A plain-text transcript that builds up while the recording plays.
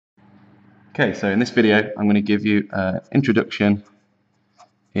Okay, so in this video I'm going to give you an introduction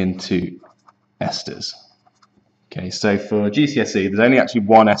into esters. Okay, so for GCSE there's only actually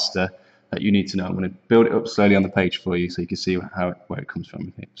one ester that you need to know. I'm going to build it up slowly on the page for you so you can see where it comes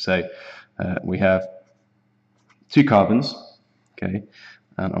from. Okay. So we have two carbons, okay,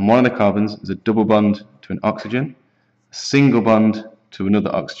 and on one of the carbons is a double bond to an oxygen, a single bond to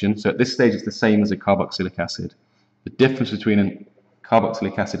another oxygen. So at this stage it's the same as a carboxylic acid. The difference between a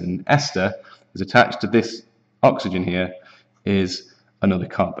carboxylic acid and an ester is attached to this oxygen here is another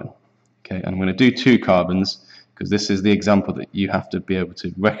carbon. Okay, and I'm going to do two carbons because this is the example that you have to be able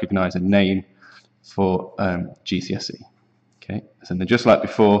to recognize a name for GCSE. Okay, so then just like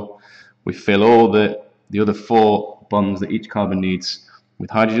before, we fill all the other four bonds that each carbon needs with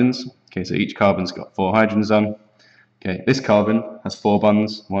hydrogens. Okay, so each carbon's got four hydrogens on. Okay, this carbon has four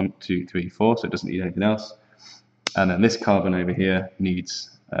bonds, 1, 2, 3, 4, so it doesn't need anything else. And then this carbon over here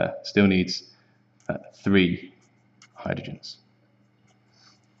still needs 3 hydrogens.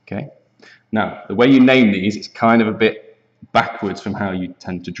 Okay. Now, the way you name these is kind of a bit backwards from how you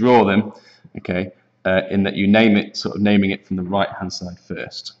tend to draw them. Okay, in that you name it, sort of naming it from the right-hand side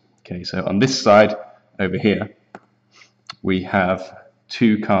first. Okay, so on this side over here, we have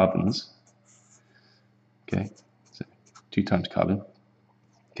 2 carbons. Okay, so 2 times carbon.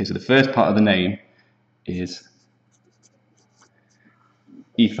 Okay, so the first part of the name is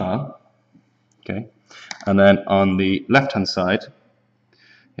ethyl. Okay, and then on the left-hand side,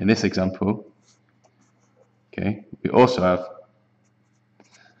 in this example, okay, we also have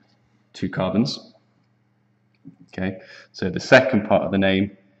 2 carbons. Okay, so the second part of the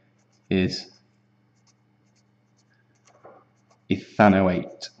name is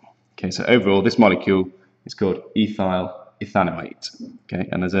ethanoate. Okay, so overall this molecule is called ethyl ethanoate. Okay,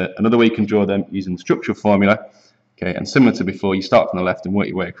 and there's another way you can draw them using the structural formula. Okay, and similar to before, you start from the left and work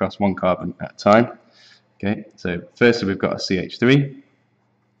your way across one carbon at a time. Okay, so firstly we've got a CH3.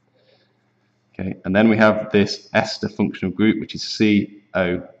 Okay, and then we have this ester functional group, which is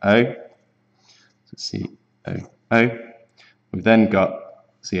COO. So COO. We've then got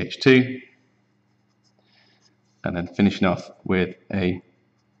CH2, and then finishing off with a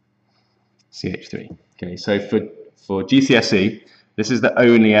CH3. Okay, so for GCSE, this is the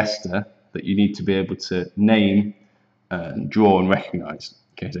only ester that you need to be able to name and draw and recognize.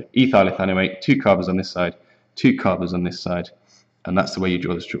 Okay, so ethyl ethanoate, 2 carbons on this side, 2 carbons on this side, and that's the way you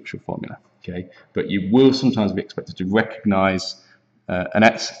draw the structural formula. Okay, but you will sometimes be expected to recognize an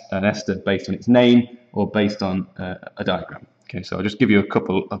ester based on its name or based on a diagram. Okay, so I'll just give you a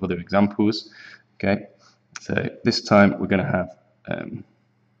couple of other examples. Okay, so this time we're going to have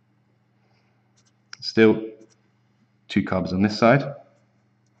still 2 carbons on this side,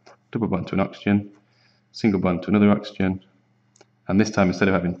 double bond to an oxygen, single bond to another oxygen, and this time instead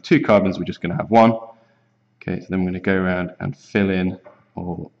of having 2 carbons we're just going to have 1. Okay, so then we're going to go around and fill in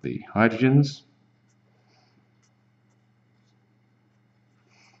all the hydrogens.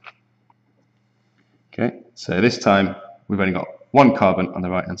 Okay, so this time we've only got 1 carbon on the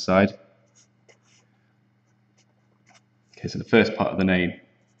right hand side. Okay, so the first part of the name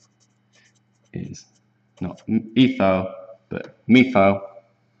is not ethyl but methyl.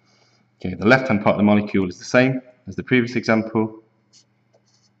 Okay, the left hand part of the molecule is the same as the previous example.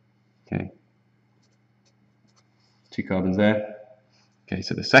 Okay, 2 carbons there. Okay,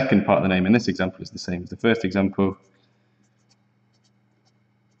 so the second part of the name in this example is the same as the first example.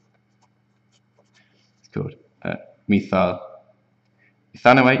 It's called methyl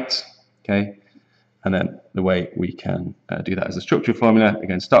ethanoate. Okay, and then the way we can do that as a structural formula,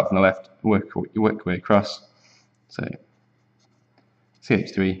 again, start from the left, work your way across. So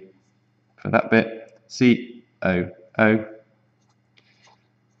CH3 for that bit, COO,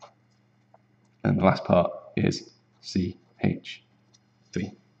 and the last part is CH3.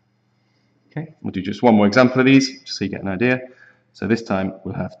 Okay, we'll do just one more example of these, just so you get an idea. So this time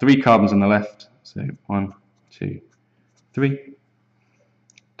we'll have 3 carbons on the left, so 1, 2, 3.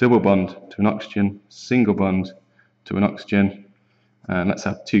 Double bond to an oxygen, single bond to an oxygen, and let's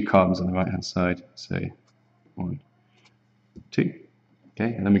have 2 carbons on the right hand side, so 1, 2.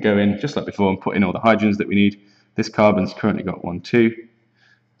 Okay, and then we go in just like before and put in all the hydrogens that we need. This carbon's currently got 1, 2,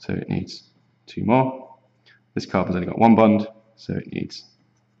 so it needs 2 more. This carbon's only got 1 bond, so it needs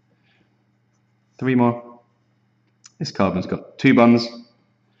 3 more. This carbon's got 2 bonds,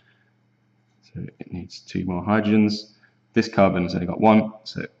 so it needs 2 more hydrogens. This carbon's only got 1,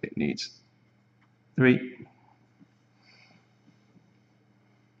 so it needs 3.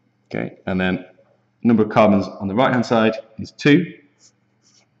 Okay, and then the number of carbons on the right hand side is 2.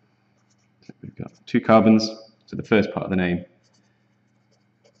 So we've got 2 carbons, so the first part of the name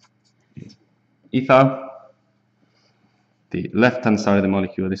is ethyl. The left-hand side of the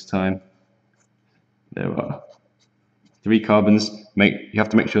molecule this time, there are 3 carbons. You have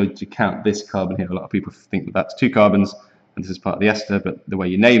to make sure that you count this carbon here. A lot of people think that that's 2 carbons, and this is part of the ester, but the way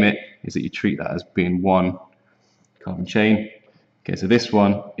you name it is that you treat that as being 1 carbon chain. Okay, so this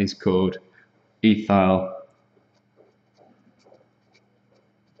one is called ethyl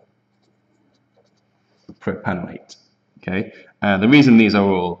propanoate. Okay, the reason these are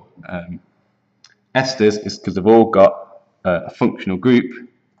all esters is because they've all got a functional group.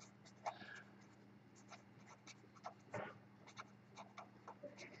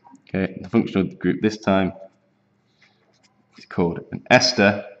 Okay, the functional group this time is called an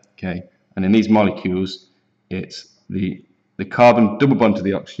ester. Okay, and in these molecules, it's the carbon double bond to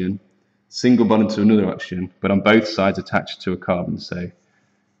the oxygen, single bond to another oxygen, but on both sides attached to a carbon. So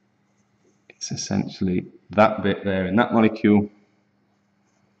it's essentially that bit there in that molecule,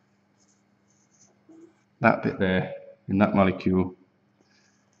 that bit there in that molecule,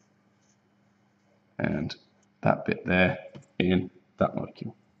 and that bit there in that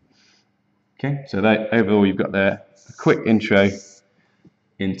molecule. Okay, so that overall you've got there a quick intro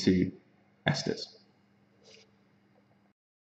into esters.